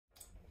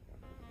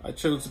I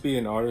chose to be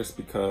an artist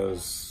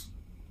because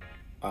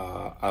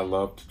I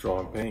love to draw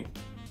and paint.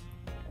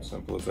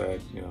 Simple as that,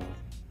 you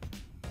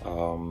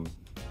know.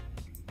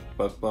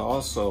 But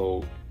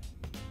also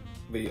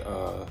the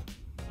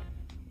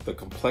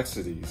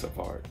complexities of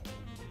art,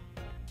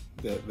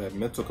 that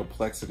mental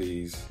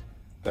complexities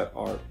that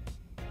art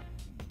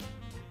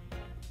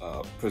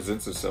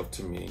presents itself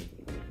to me,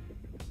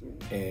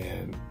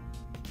 and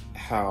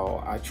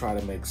how I try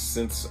to make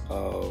sense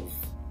of,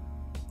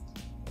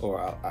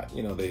 or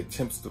you know, the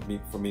attempts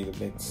for me to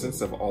make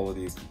sense of all of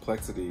these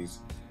complexities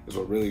is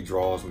what really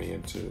draws me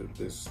into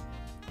this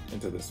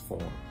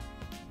form.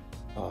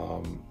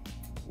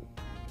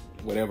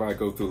 Whenever I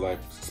go through life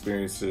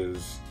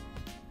experiences,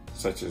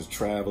 such as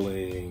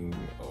traveling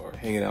or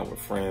hanging out with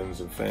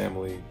friends and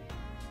family,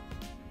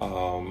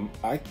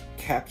 I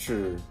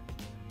capture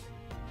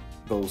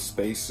those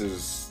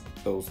spaces,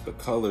 the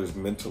colors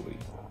mentally,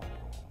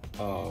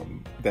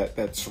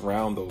 that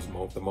surround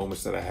the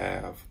moments that I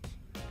have,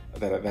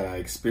 that I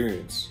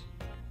experience,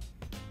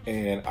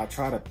 and I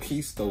try to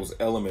piece those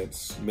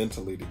elements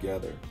mentally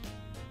together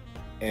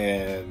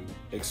and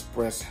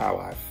express how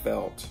I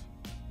felt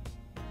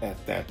at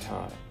that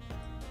time.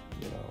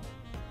 You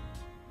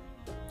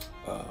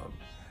know,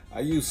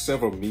 I use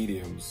several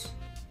mediums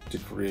to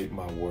create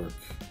my work.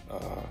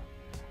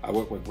 I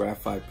work with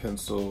graphite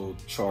pencil,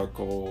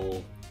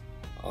 charcoal,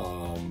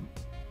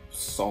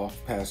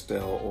 soft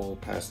pastel, oil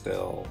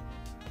pastel,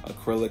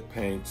 acrylic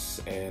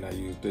paints, and I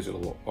use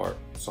digital art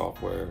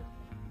software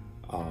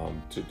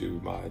to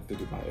do my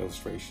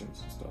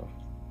illustrations and stuff.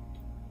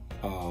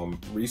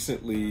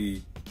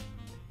 Recently,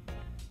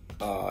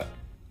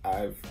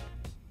 I've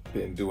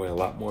been doing a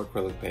lot more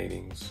acrylic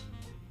paintings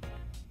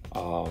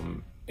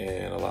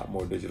and a lot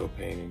more digital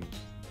paintings.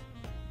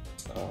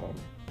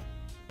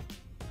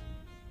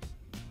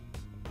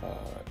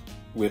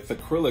 With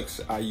acrylics,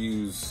 I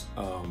use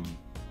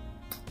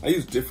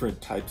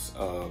different types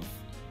of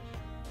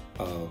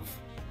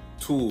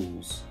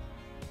tools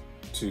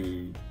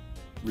to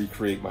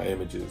recreate my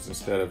images,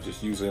 instead of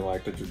just using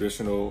like the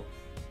traditional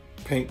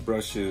paint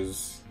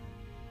brushes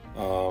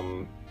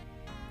or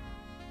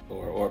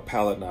a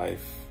palette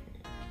knife.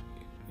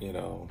 You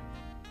know,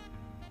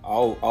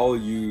 I'll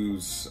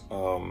use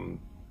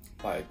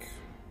like,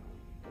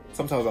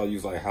 sometimes I'll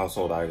use like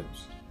household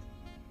items.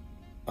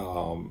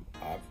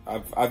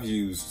 I've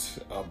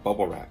used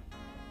bubble wrap,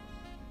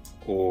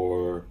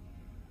 or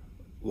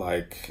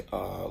like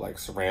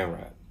saran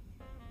wrap,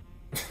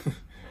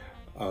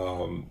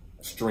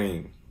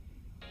 string,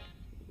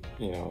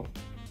 you know,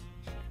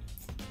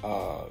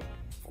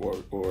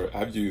 or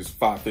I've used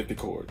 550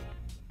 cord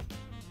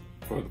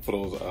for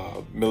those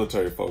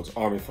military folks,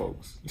 army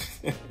folks.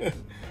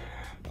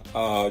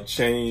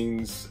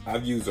 Chains.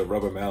 I've used a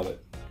rubber mallet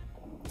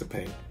to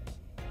paint.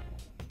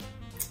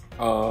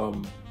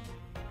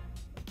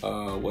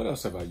 What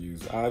else have I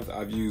used?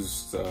 I've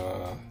used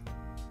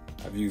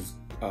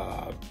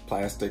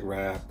plastic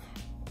wrap.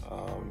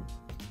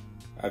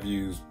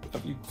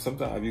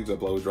 Sometimes I've used a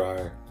blow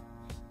dryer.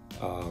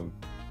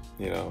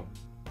 You know,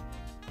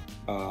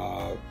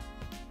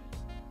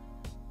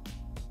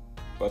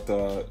 but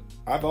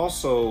I've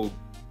also,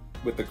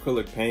 with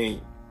acrylic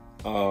paint,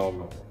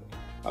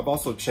 I've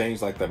also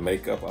changed like the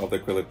makeup of the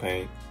acrylic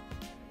paint,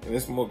 and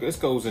this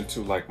goes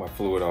into like my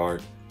fluid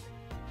art,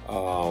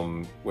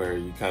 where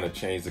you kind of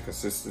change the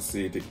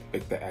consistency to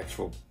make the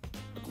actual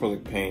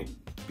acrylic paint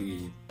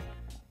be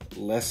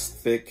less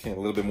thick and a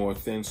little bit more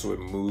thin, so it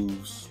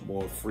moves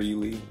more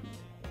freely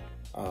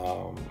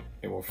and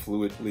more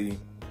fluidly.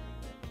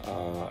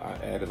 I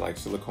added like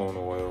silicone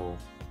oil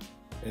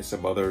and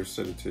some other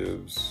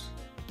sedatives.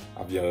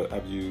 I've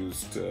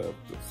used the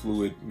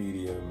fluid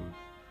medium,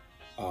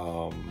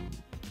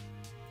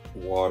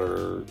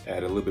 water,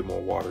 add a little bit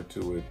more water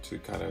to it to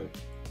kind of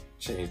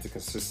change the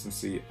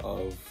consistency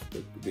of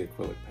the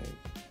acrylic paint,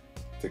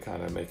 to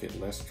kind of make it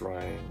less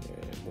drying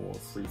and more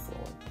free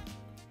flowing.